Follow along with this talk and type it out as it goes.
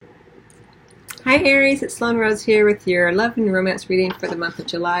Hi Aries, it's Sloan Rose here with your love and romance reading for the month of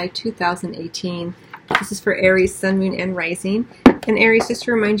July 2018. This is for Aries, Sun, Moon, and Rising. And Aries, just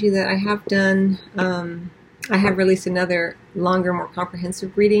to remind you that I have released another longer, more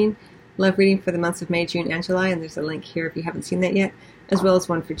comprehensive reading, love reading for the months of May, June, and July, and there's a link here if you haven't seen that yet, as well as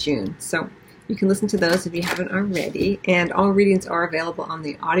one for June. So you can listen to those if you haven't already, and all readings are available on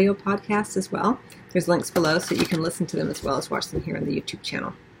the audio podcast as well. There's links below so you can listen to them as well as watch them here on the YouTube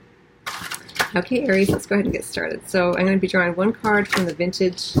channel. Okay, Aries, let's go ahead and get started. So I'm going to be drawing one card from the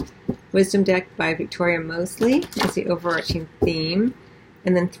Vintage Wisdom deck by Victoria Mosley as the overarching theme,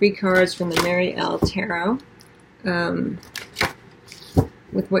 and then 3 cards from the Mary L. Tarot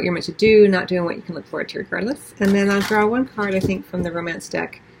with what you're meant to do, not doing what you can look forward to regardless. And then I'll draw one card, I think, from the Romance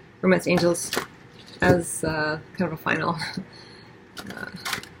deck, Romance Angels, as kind of a final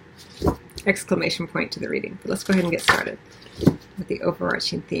exclamation point to the reading. But let's go ahead and get started with the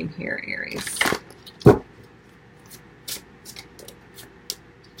overarching theme here, Aries.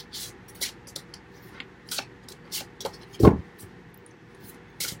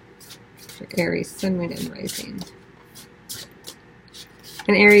 For Aries, Sun, Moon, and Rising.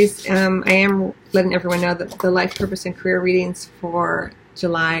 And Aries, I am letting everyone know that the life, purpose, and career readings for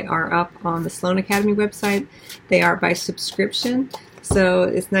July are up on the Sloan Academy website. They are by subscription. So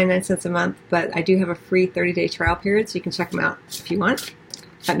it's 99 cents a month, but I do have a free 30-day trial period, so you can check them out if you want,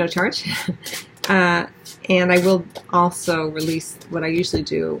 at no charge. And I will also release what I usually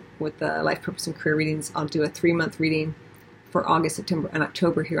do with the Life, Purpose, and Career readings. I'll do a 3-month reading for August, September, and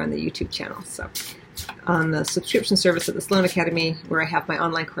October here on the YouTube channel. So on the subscription service at the Sloan Academy, where I have my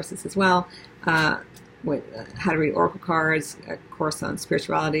online courses as well, with how to read oracle cards, a course on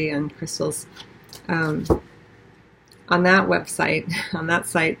spirituality and crystals. On that website, on that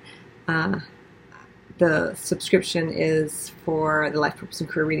site, the subscription is for the Life, Purpose, and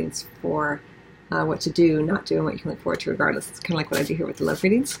Career readings for what to do, not do, and what you can look forward to regardless. It's kind of like what I do here with the love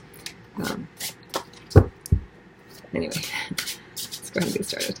readings. Anyway, let's go ahead and get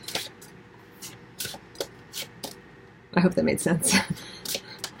started. I hope that made sense.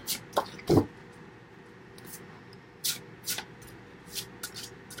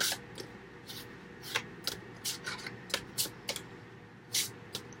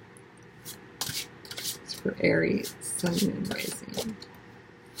 For Aries, Sun, Moon, Rising.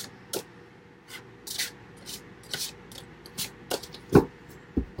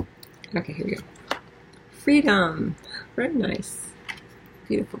 Okay, here we go. Freedom. Very nice.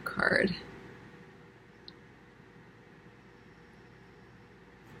 Beautiful card.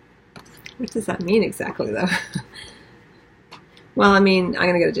 What does that mean exactly, though? Well, I mean, I'm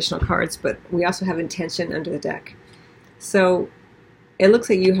going to get additional cards, but we also have intention under the deck. So it looks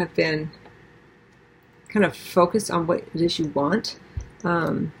like you have been kind of focused on what it is you want.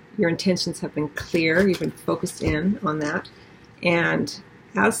 Your intentions have been clear. You've been focused in on that. And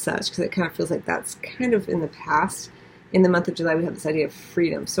as such, because it kind of feels like that's kind of in the past, in the month of July we have this idea of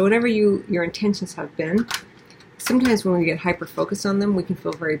freedom. So whatever your intentions have been, sometimes when we get hyper-focused on them, we can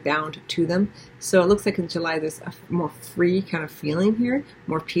feel very bound to them. So it looks like in July there's a more free kind of feeling here,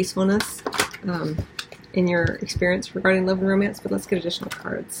 more peacefulness in your experience regarding love and romance. But let's get additional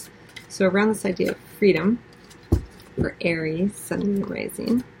cards. So around this idea of freedom for Aries, Sun, Moon,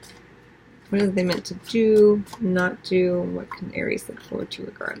 Rising, what are they meant to do, not do, what can Aries look forward to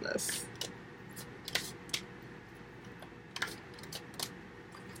regardless?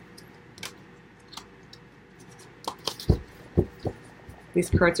 These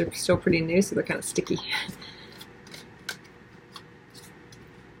cards are still pretty new, so they're kind of sticky.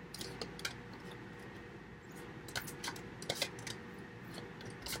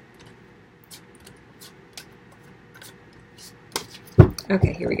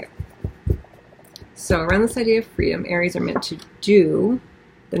 Okay, here we go. So around this idea of freedom, Aries are meant to do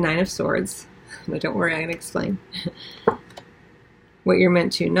the 9 of Swords. But don't worry, I'm going to explain. What you're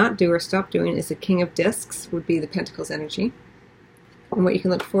meant to not do or stop doing is the King of Discs, would be the Pentacles energy. And what you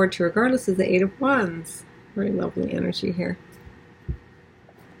can look forward to regardless is the 8 of Wands. Very lovely energy here.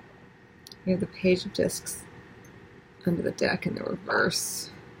 You have the Page of Discs under the deck in the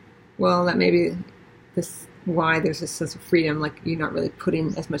reverse. Well, that may be this why there's a sense of freedom, like you're not really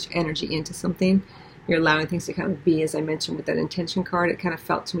putting as much energy into something. You're allowing things to kind of be, as I mentioned with that intention card. It kind of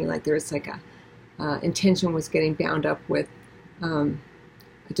felt to me like there was like a intention was getting bound up with a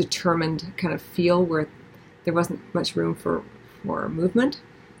determined kind of feel where there wasn't much room for movement.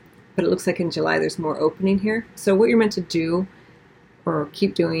 But it looks like in July there's more opening here. So what you're meant to do or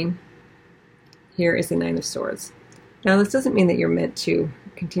keep doing here is the 9 of Swords. Now this doesn't mean that you're meant to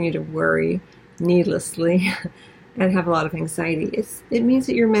continue to worry needlessly and have a lot of anxiety. It means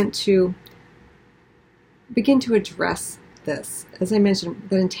that you're meant to begin to address this. As I mentioned,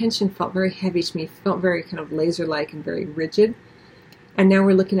 that intention felt very heavy to me, felt very kind of laser-like and very rigid. And now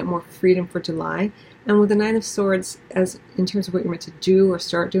we're looking at more freedom for July. And with the Nine of Swords, as in terms of what you're meant to do or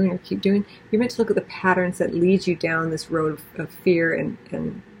start doing or keep doing, you're meant to look at the patterns that lead you down this road of fear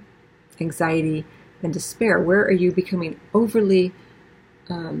and anxiety and despair. Where are you becoming overly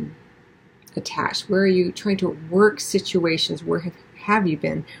attached? Where are you trying to work situations? Where have you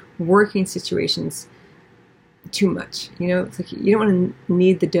been working situations too much? You know, it's like you don't want to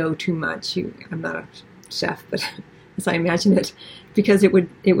knead the dough too much. I'm not a chef, but as I imagine it, because it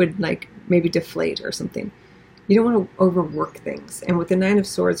would like maybe deflate or something. You don't want to overwork things. And with the Nine of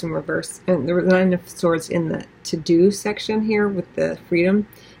Swords in reverse, and the Nine of Swords in the to-do section here with the freedom,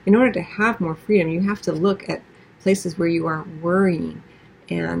 in order to have more freedom, you have to look at places where you are worrying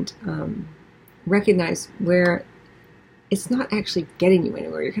and recognize where it's not actually getting you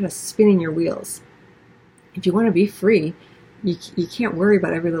anywhere. You're kind of spinning your wheels. If you want to be free, you can't worry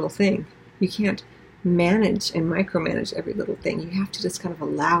about every little thing. You can't manage and micromanage every little thing. You have to just kind of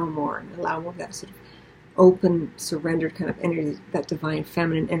allow more of that sort of open, surrendered kind of energy, that divine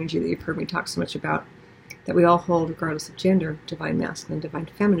feminine energy that you've heard me talk so much about, that we all hold regardless of gender, divine masculine, divine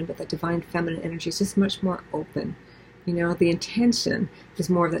feminine, but that divine feminine energy is just much more open. You know, the intention is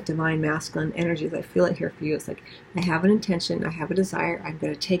more of that divine masculine energy as I feel it here for you. It's like, I have an intention, I have a desire, I'm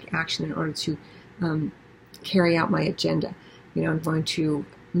going to take action in order to carry out my agenda. You know, I'm going to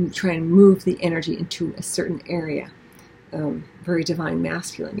try and move the energy into a certain area. Very divine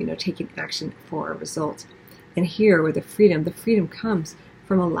masculine, you know, taking action for a result. And here with the freedom comes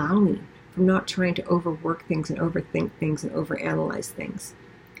from allowing, from not trying to overwork things and overthink things and overanalyze things.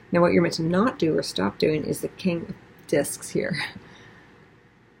 Now what you're meant to not do or stop doing is the King of Discs here.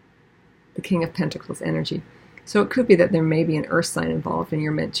 The King of Pentacles energy. So it could be that there may be an earth sign involved and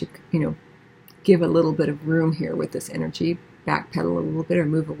you're meant to, you know, give a little bit of room here with this energy, backpedal a little bit or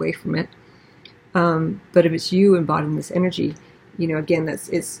move away from it. But if it's you embodying this energy, you know, again,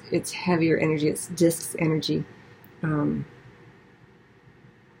 it's heavier energy, it's discs energy.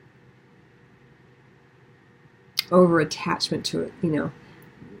 Over attachment to it, you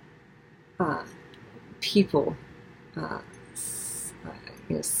know, people, you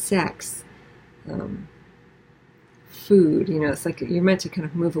know, sex, food, you know, it's like you're meant to kind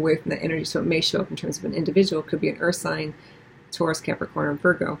of move away from that energy. So it may show up in terms of an individual. It could be an earth sign, Taurus, Capricorn, or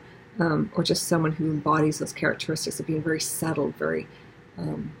Virgo. Or just someone who embodies those characteristics of being very settled, very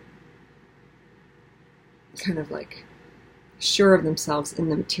kind of like sure of themselves in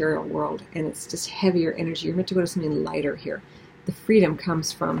the material world, and it's just heavier energy. You're meant to go to something lighter here. The freedom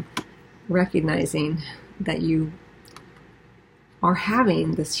comes from recognizing that you are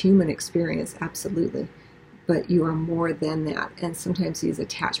having this human experience, absolutely, but you are more than that. And sometimes these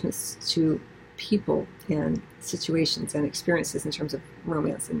attachments to people and situations and experiences in terms of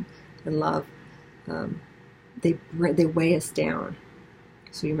romance and love, they weigh us down.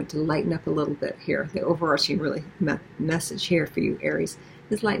 So you're meant to lighten up a little bit here. The overarching really message here for you, Aries,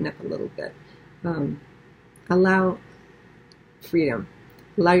 is lighten up a little bit. Allow freedom.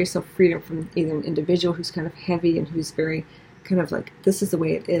 Allow yourself freedom from either an individual who's kind of heavy and who's very kind of like, this is the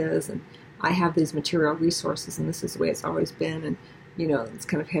way it is, and I have these material resources, and this is the way it's always been, and you know, it's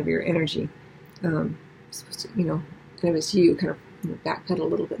kind of heavier energy. Supposed to, you know, and it was you kind of, you know, backpedal a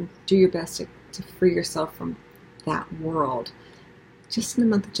little bit and do your best to free yourself from that world. Just in the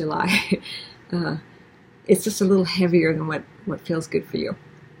month of July, it's just a little heavier than what feels good for you.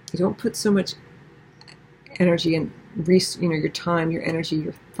 You don't put so much energy and you know, your time, your energy,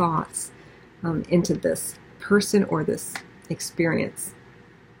 your thoughts into this person or this experience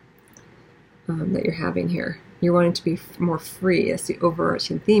that you're having here. You're wanting to be more free. That's the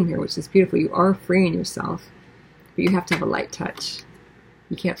overarching theme here, which is beautiful. You are freeing yourself, but you have to have a light touch.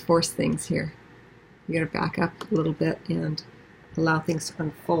 You can't force things here. You got to back up a little bit and allow things to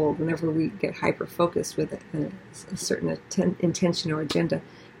unfold. Whenever we get hyper-focused with a certain intention or agenda,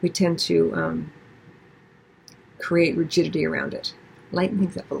 we tend to create rigidity around it. Lighten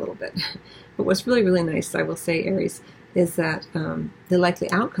things up a little bit. But what's really, really nice, I will say, Aries, is that the likely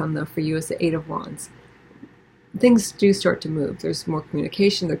outcome, though, for you is the Eight of Wands. Things do start to move. There's more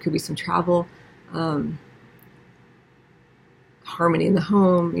communication. There could be some travel, harmony in the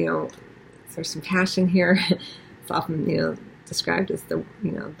home. You know, there's some passion here. It's often, you know, described as the,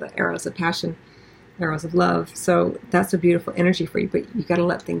 you know, the arrows of passion, arrows of love. So that's a beautiful energy for you. But you got to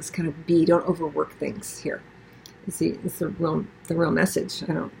let things kind of be. Don't overwork things here. It's the real message.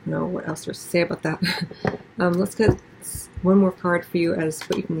 I don't know what else there's to say about that. Let's get one more card for you as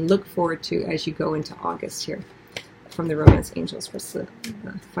what you can look forward to as you go into August here from the Romance Angels. What's the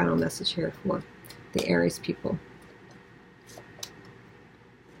final message here for the Aries people.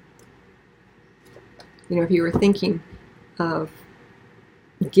 You know, if you were thinking of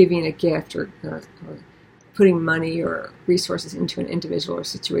giving a gift or putting money or resources into an individual or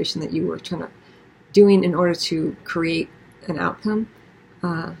situation that you were doing in order to create an outcome,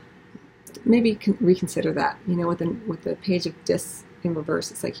 maybe reconsider that. You know, with the page of discs in reverse,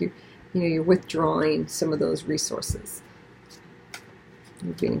 it's like you're withdrawing some of those resources.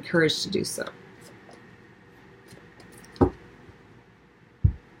 You're being encouraged to do so.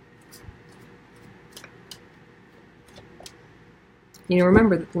 You know,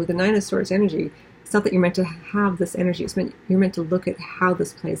 remember, with the Nine of Swords energy, it's not that you're meant to have this energy. You're meant to look at how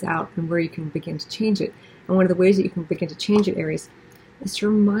this plays out and where you can begin to change it. And one of the ways that you can begin to change it, Aries, is to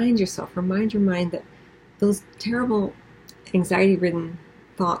remind your mind that those terrible anxiety-ridden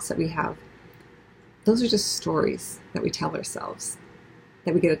thoughts that we have, those are just stories that we tell ourselves,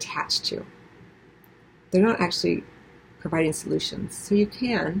 that we get attached to. They're not actually providing solutions. So you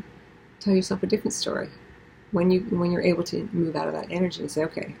can tell yourself a different story. When you're able to move out of that energy and say,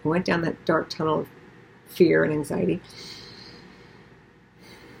 okay, I went down that dark tunnel of fear and anxiety.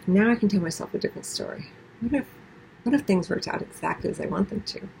 Now I can tell myself a different story. What if things worked out exactly as I want them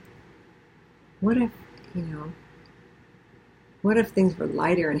to? What if things were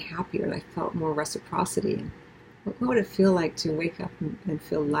lighter and happier and I felt more reciprocity? And what would it feel like to wake up and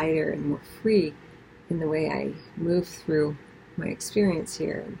feel lighter and more free in the way I move through my experience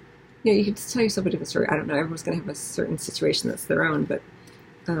here? And, you know, you can just tell yourself a different story. I don't know, everyone's going to have a certain situation that's their own, but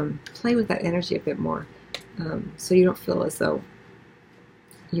play with that energy a bit more, so you don't feel as though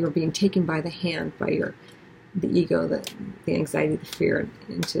you're being taken by the hand by the ego, the anxiety, the fear,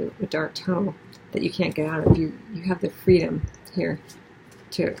 into a dark tunnel that you can't get out of. You have the freedom here,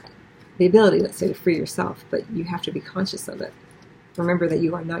 the ability, let's say, to free yourself, but you have to be conscious of it. Remember that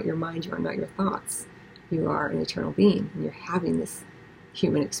you are not your mind, you are not your thoughts. You are an eternal being, and you're having this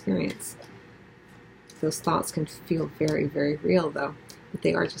human experience. Those thoughts can feel very, very real, though, but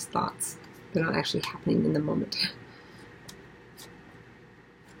they are just thoughts. They're not actually happening in the moment.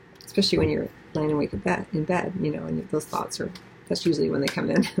 Especially when you're laying awake in bed, you know, and those thoughts that's usually when they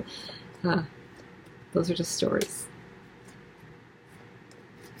come in. Those are just stories.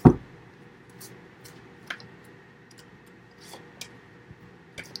 All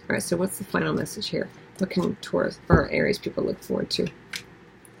right, so what's the final message here? What can Taurus or Aries people look forward to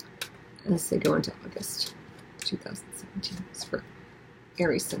as they go into August 2017? It's for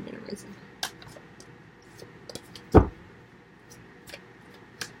Aries, Sun, Moon, and Rising.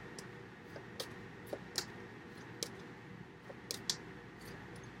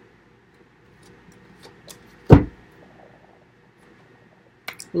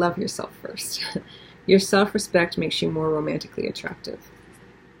 Love yourself first. Your self-respect makes you more romantically attractive.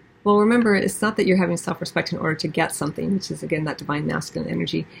 Well, remember, it's not that you're having self-respect in order to get something, which is, again, that divine masculine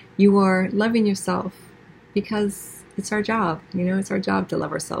energy. You are loving yourself because it's our job. You know, it's our job to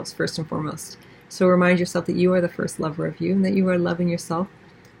love ourselves first and foremost. So remind yourself that you are the first lover of you and that you are loving yourself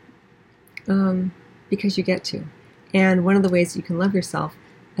because you get to. And one of the ways you can love yourself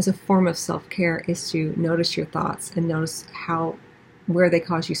as a form of self-care is to notice your thoughts and notice where they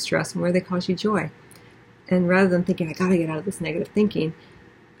cause you stress and where they cause you joy. And rather than thinking, I gotta get out of this negative thinking,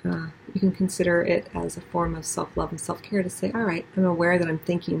 you can consider it as a form of self-love and self-care to say, all right, I'm aware that I'm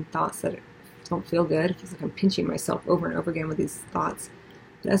thinking thoughts that don't feel good. It feels like I'm pinching myself over and over again with these thoughts.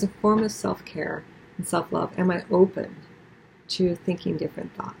 But as a form of self-care and self-love, am I open to thinking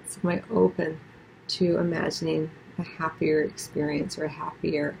different thoughts? Am I open to imagining a happier experience or a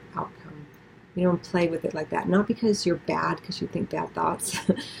happier outcome? You know, and play with it like that. Not because you're bad, because you think bad thoughts,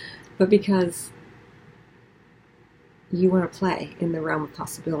 but because you want to play in the realm of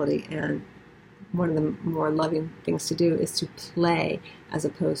possibility. And one of the more loving things to do is to play as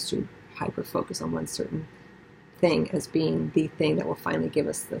opposed to hyper-focus on one certain thing as being the thing that will finally give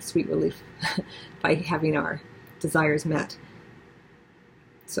us the sweet relief by having our desires met.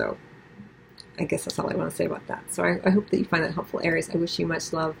 So I guess that's all I want to say about that. So I hope that you find that helpful, Aries. I wish you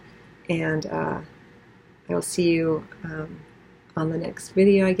much love, and I will see you on the next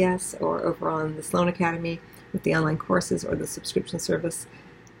video, I guess, or over on the Sloan Academy with the online courses or the subscription service,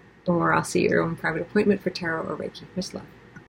 or I'll see you at your own private appointment for tarot or Reiki. Much love.